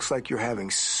just looks like you're having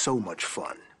so much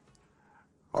fun.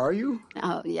 Are you?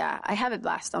 Oh, yeah. I have a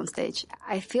blast on stage.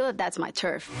 I feel that that's my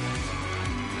turf.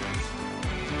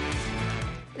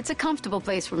 It's a comfortable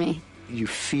place for me. You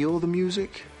feel the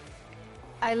music?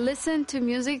 I listen to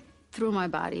music through my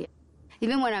body.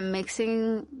 Even when I'm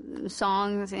mixing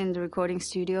songs in the recording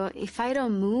studio, if I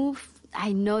don't move,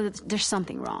 I know that there's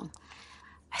something wrong.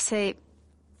 I say,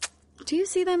 do you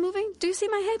see that moving? Do you see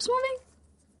my hips moving?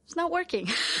 It's not working.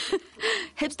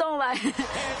 Hips don't lie.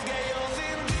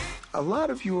 A lot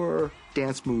of your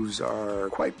dance moves are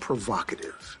quite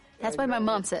provocative. That's what my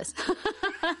mom says.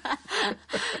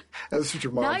 That's what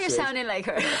your mom says. Now you're sounding like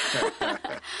her.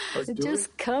 It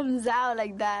just comes out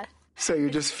like that. So you're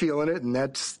just feeling it, and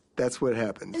that's what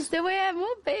happens. It's the way I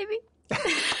move, baby.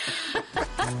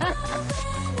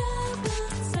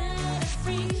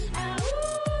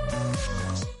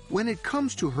 When it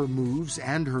comes to her moves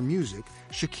and her music,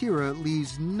 Shakira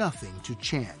leaves nothing to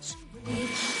chance.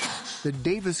 The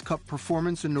Davis Cup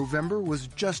performance in November was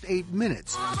just 8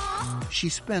 minutes. She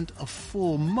spent a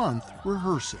full month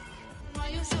rehearsing.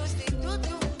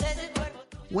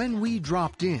 When we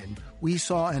dropped in, we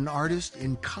saw an artist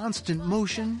in constant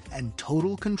motion and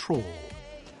total control.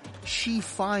 She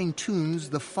fine-tunes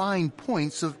the fine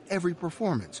points of every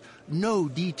performance. No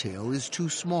detail is too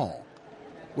small.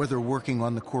 Whether working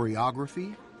on the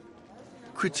choreography,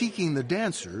 critiquing the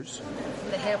dancers,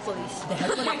 The hair police. Can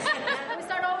we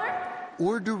start over?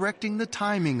 or directing the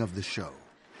timing of the show.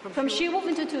 From she wolf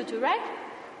into tutu, right?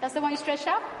 That's the one you stretched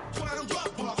out?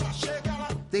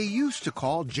 They used to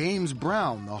call James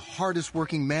Brown the hardest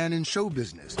working man in show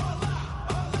business.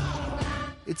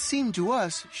 It seemed to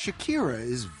us Shakira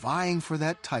is vying for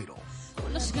that title.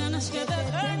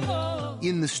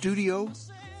 In the studio,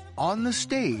 on the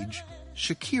stage,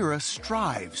 Shakira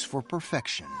strives for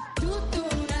perfection.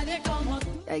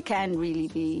 I can't really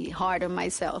be hard on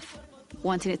myself,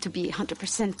 wanting it to be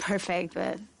 100% perfect,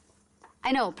 but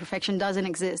I know perfection doesn't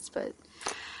exist, but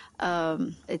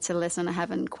it's a lesson I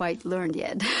haven't quite learned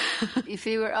yet. If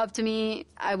it were up to me,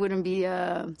 I wouldn't be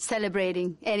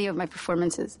celebrating any of my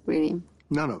performances, really.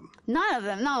 None of them? None of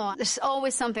them, no. There's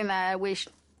always something that I wish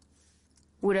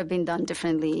would have been done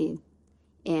differently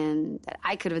and that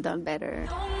I could have done better.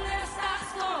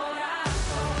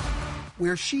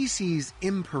 Where she sees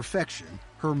imperfection,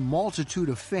 her multitude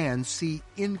of fans see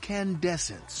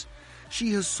incandescence.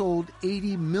 She has sold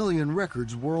 80 million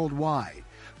records worldwide.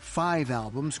 5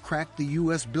 albums cracked the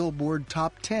U.S. Billboard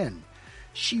Top 10.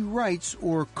 She writes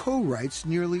or co-writes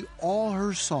nearly all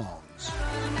her songs.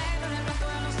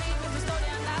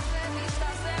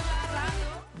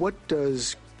 What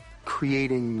does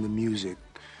creating the music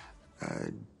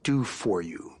do for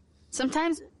you?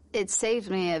 Sometimes it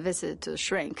saves me a visit to a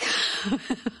shrink.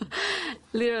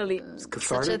 Literally. It's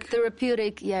cathartic? Such a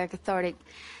therapeutic, cathartic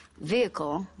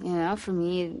vehicle, for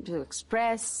me to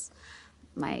express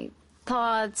my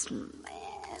thoughts,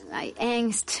 my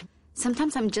angst.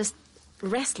 Sometimes I'm just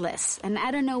restless, and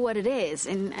I don't know what it is.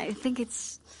 And I think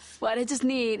what I just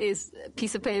need is a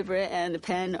piece of paper and a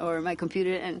pen or my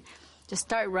computer and just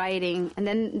start writing. And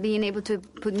then being able to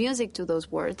put music to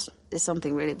those words is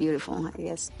something really beautiful, I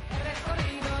guess.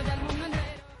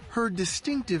 Her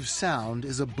distinctive sound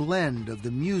is a blend of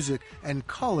the music and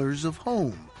colors of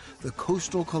home, the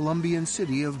coastal Colombian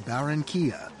city of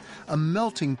Barranquilla, a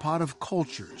melting pot of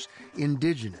cultures,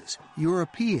 indigenous,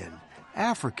 European,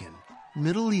 African,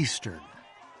 Middle Eastern.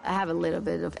 I have a little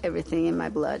bit of everything in my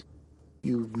blood.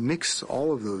 You mix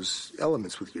all of those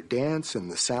elements with your dance and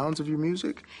the sounds of your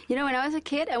music? When I was a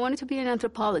kid, I wanted to be an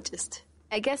anthropologist.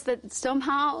 I guess that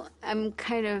somehow I'm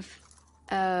kind of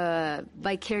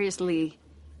vicariously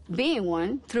being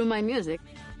one through my music.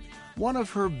 One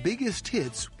of her biggest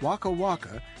hits, Waka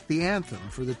Waka, the anthem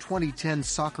for the 2010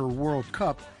 Soccer World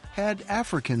Cup, had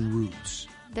African roots.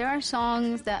 There are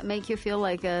songs that make you feel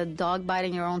like a dog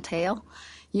biting your own tail.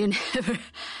 You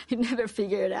never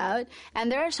figure it out. And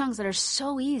there are songs that are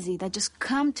so easy that just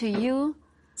come to you.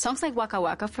 Songs like Waka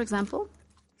Waka, for example.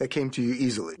 That came to you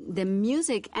easily. The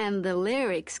music and the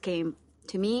lyrics came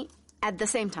to me at the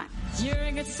same time. You're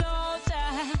a good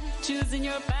soldier, choosing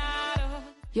your battle.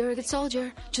 You're a good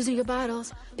soldier, choosing your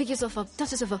battles. Pick yourself up,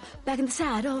 dust yourself up, back in the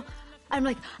saddle. I'm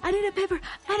like, I need a paper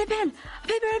and a pen. A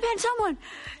paper and a pen, someone.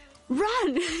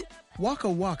 Run! Waka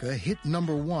Waka hit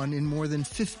 #1 in more than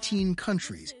 15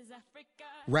 countries,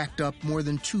 racked up more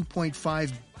than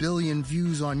 2.5 billion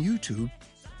views on YouTube,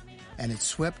 and it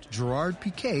swept Gerard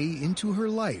Piqué into her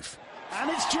life. And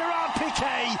it's Gerard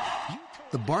Piqué!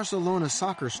 The Barcelona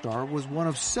soccer star was one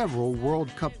of several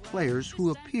World Cup players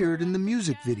who appeared in the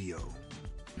music video.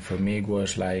 For me, it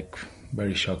was like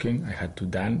very shocking. I had to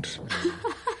dance.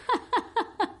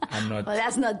 I'm not. Well,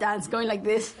 that's not dance. Going like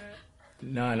this.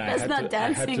 No, That's not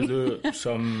dancing. I had to do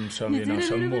some some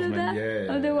movement.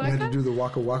 Yeah. The waka? You had to do the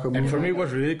waka waka movement. And for me, it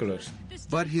was ridiculous.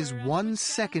 But his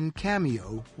 1-second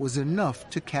cameo was enough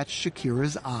to catch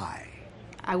Shakira's eye.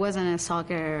 I wasn't a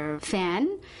soccer fan,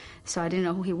 so I didn't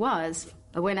know who he was.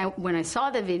 But when I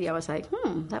saw the video, I was like,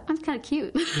 that one's kind of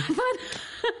cute.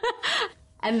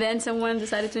 And then someone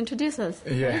decided to introduce us.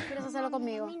 Yeah.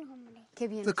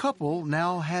 The couple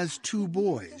now has 2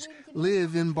 boys,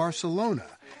 live in Barcelona,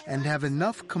 and have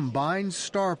enough combined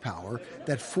star power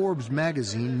that Forbes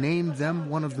magazine named them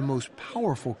one of the most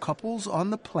powerful couples on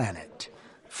the planet.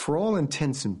 For all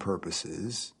intents and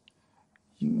purposes,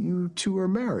 you two are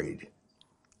married.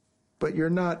 But you're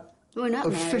not, We're not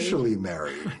officially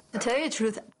married. To tell you the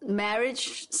truth,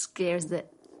 marriage scares the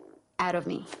out of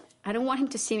me. I don't want him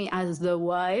to see me as the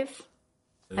wife.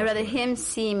 I'd rather him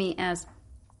see me as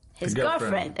his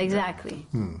girlfriend. Exactly.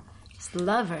 His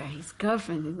lover, his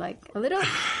girlfriend, like a little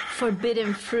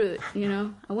forbidden fruit, you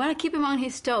know? I want to keep him on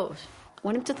his toes. I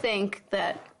want him to think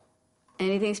that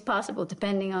anything's possible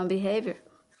depending on behavior.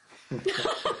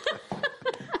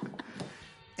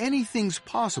 Anything's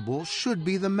possible should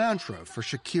be the mantra for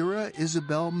Shakira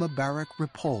Isabel Mubarak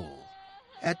Ripoll.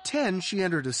 At 10, she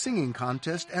entered a singing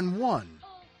contest and won.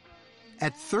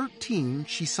 At 13,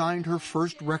 she signed her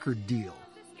first record deal.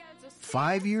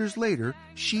 5 years later,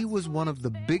 she was one of the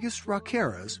biggest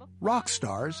rockeras, rock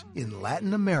stars, in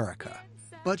Latin America.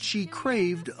 But she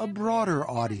craved a broader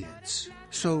audience.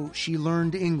 So she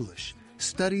learned English,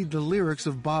 studied the lyrics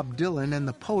of Bob Dylan and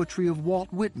the poetry of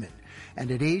Walt Whitman,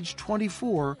 and at age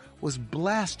 24 was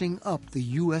blasting up the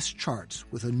U.S. charts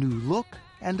with a new look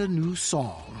and a new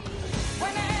song.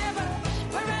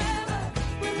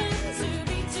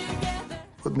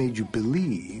 What made you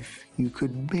believe you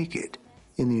could make it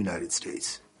in the United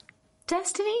States?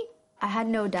 Destiny? I had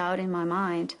no doubt in my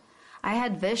mind. I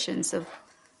had visions of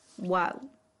what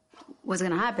was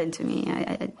going to happen to me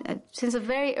since a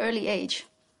very early age.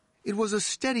 It was a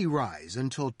steady rise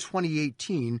until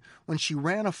 2018 when she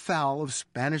ran afoul of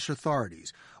Spanish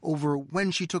authorities over when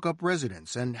she took up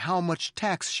residence and how much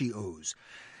tax she owes.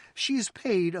 She is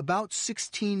paid about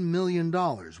 $16 million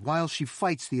while she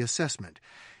fights the assessment.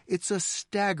 It's a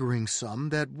staggering sum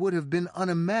that would have been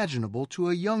unimaginable to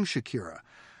a young Shakira.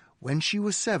 When she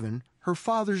was 7, her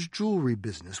father's jewelry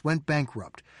business went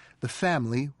bankrupt. The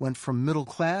family went from middle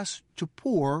class to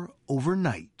poor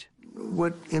overnight.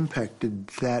 What impact did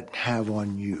that have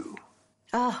on you?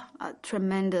 Oh, a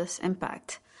tremendous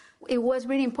impact. It was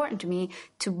really important to me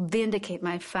to vindicate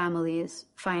my family's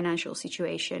financial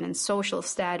situation and social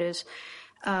status,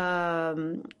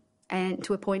 and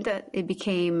to a point that it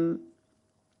became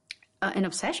an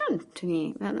obsession to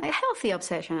me, a healthy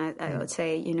obsession, I would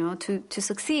say, you know, to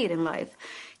succeed in life,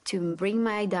 to bring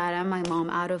my dad and my mom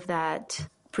out of that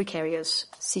precarious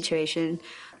situation.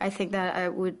 I think that I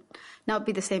would not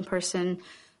be the same person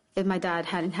if my dad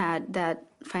hadn't had that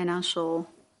financial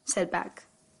setback.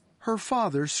 Her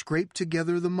father scraped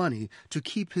together the money to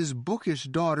keep his bookish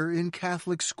daughter in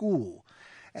Catholic school.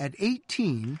 At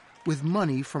 18, with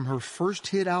money from her first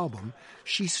hit album,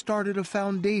 she started a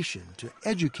foundation to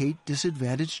educate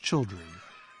disadvantaged children.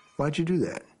 Why'd you do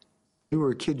that? You were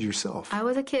a kid yourself. I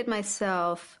was a kid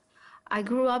myself. I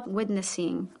grew up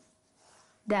witnessing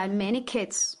that many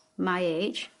kids my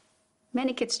age,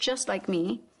 many kids just like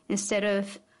me, instead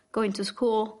of going to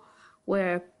school,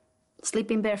 were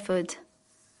sleeping barefoot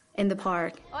in the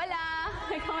park. Hola,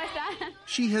 ¿cómo están?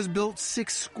 She has built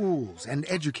 6 schools and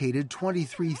educated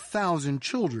 23,000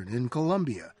 children in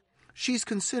Colombia. She's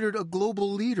considered a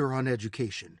global leader on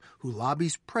education who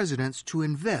lobbies presidents to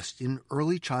invest in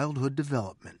early childhood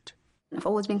development. I've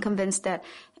always been convinced that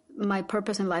my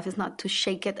purpose in life is not to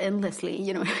shake it endlessly,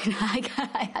 you know.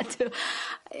 I had to,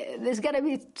 there's got to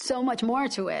be so much more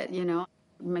to it, you know.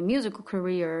 My musical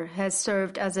career has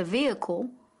served as a vehicle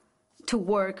to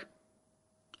work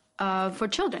for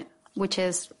children, which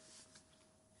is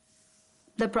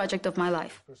the project of my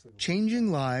life.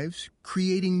 Changing lives,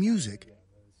 creating music.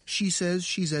 She says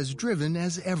she's as driven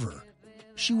as ever.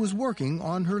 She was working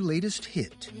on her latest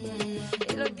hit.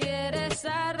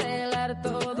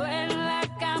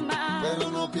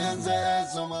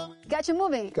 Got you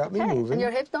moving. Got me moving. And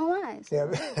your hips don't lie.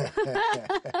 Yeah.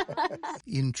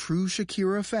 In true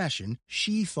Shakira fashion,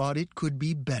 she thought it could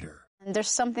be better. And there's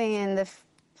something in the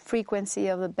frequency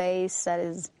of the bass that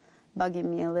is bugging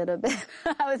me a little bit.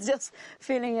 I was just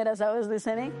feeling it as I was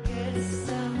listening.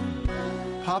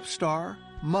 Pop star,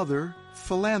 mother,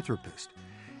 philanthropist.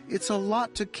 It's a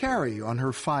lot to carry on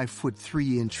her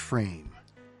 5'3" frame.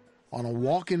 On a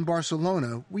walk in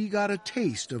Barcelona, we got a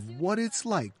taste of what it's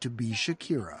like to be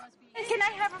Shakira. Can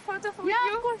I have a photo with you?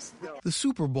 Of course. The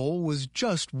Super Bowl was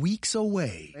just weeks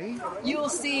away. You'll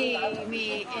see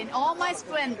me in all my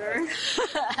splendor,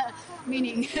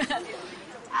 meaning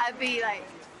I'd be like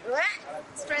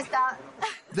stressed out.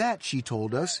 That, she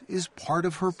told us, is part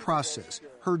of her process,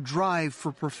 her drive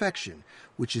for perfection,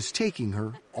 which is taking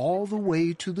her all the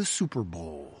way to the Super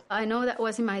Bowl. I know that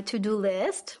was in my to-do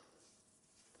list.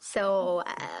 So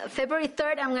February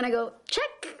 3rd, I'm going to go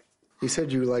check. You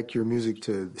said you like your music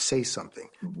to say something.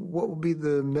 What will be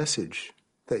the message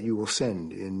that you will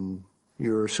send in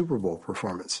your Super Bowl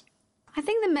performance? I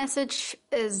think the message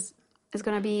is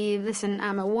going to be, listen,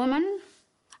 I'm a woman.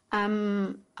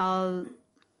 I'm a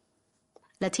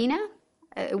Latina.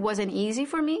 It wasn't easy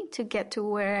for me to get to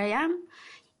where I am.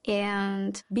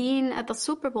 And being at the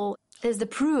Super Bowl is the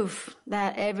proof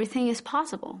that everything is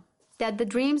possible. That the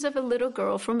dreams of a little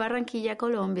girl from Barranquilla,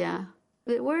 Colombia,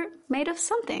 were made of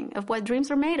something, of what dreams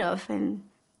are made of. And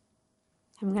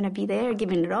I'm going to be there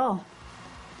giving it all.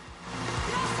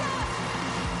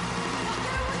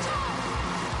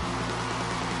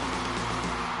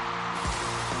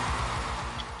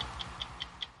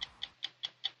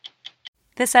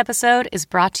 This episode is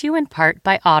brought to you in part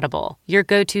by Audible, your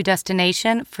go-to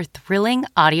destination for thrilling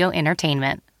audio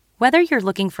entertainment. Whether you're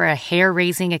looking for a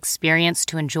hair-raising experience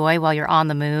to enjoy while you're on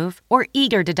the move or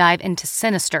eager to dive into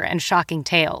sinister and shocking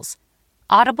tales,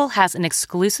 Audible has an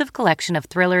exclusive collection of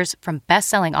thrillers from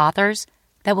best-selling authors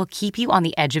that will keep you on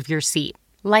the edge of your seat,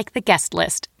 like The Guest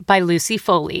List by Lucy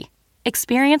Foley.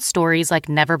 Experience stories like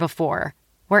never before,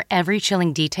 where every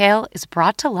chilling detail is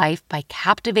brought to life by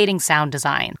captivating sound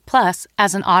design. Plus,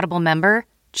 as an Audible member,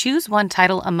 choose one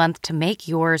title a month to make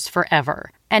yours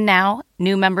forever. And now,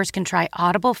 new members can try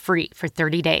Audible free for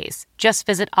 30 days. Just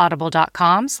visit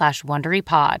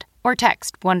audible.com/WonderyPod or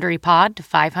text WonderyPod to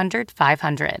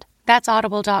 500-500. That's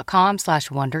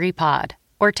audible.com/WonderyPod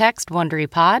or text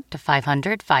WonderyPod to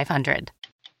 500-500.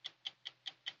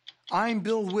 I'm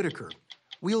Bill Whitaker.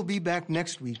 We'll be back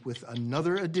next week with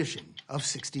another edition of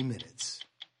 60 Minutes.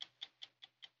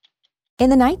 In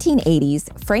the 1980s,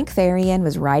 Frank Farian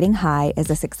was riding high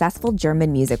as a successful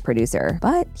German music producer,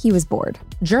 but he was bored.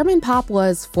 German pop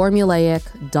was formulaic,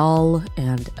 dull,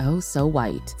 and oh so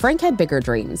white. Frank had bigger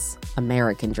dreams,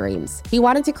 American dreams. He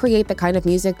wanted to create the kind of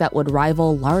music that would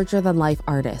rival larger-than-life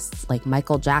artists like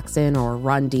Michael Jackson or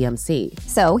Run DMC.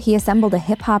 So he assembled a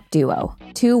hip-hop duo,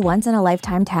 two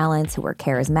once-in-a-lifetime talents who were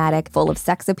charismatic, full of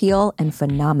sex appeal, and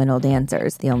phenomenal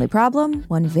dancers. The only problem?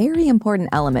 One very important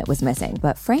element was missing,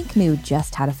 but Frank knew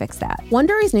just how to fix that.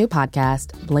 Wondery's new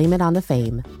podcast, Blame It on the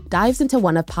Fame, dives into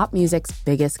one of pop music's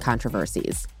biggest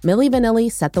controversies. Milli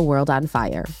Vanilli set the world on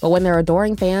fire, but when their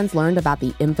adoring fans learned about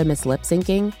the infamous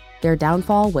lip-syncing, their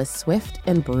downfall was swift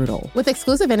and brutal. With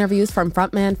exclusive interviews from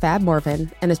frontman Fab Morvan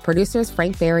and his producers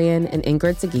Frank Farian and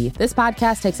Ingrid Seguith, this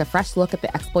podcast takes a fresh look at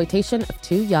the exploitation of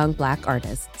two young Black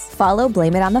artists. Follow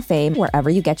Blame It on the Fame wherever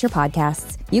you get your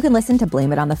podcasts. You can listen to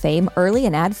Blame It on the Fame early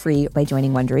and ad-free by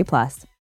joining Wondery Plus.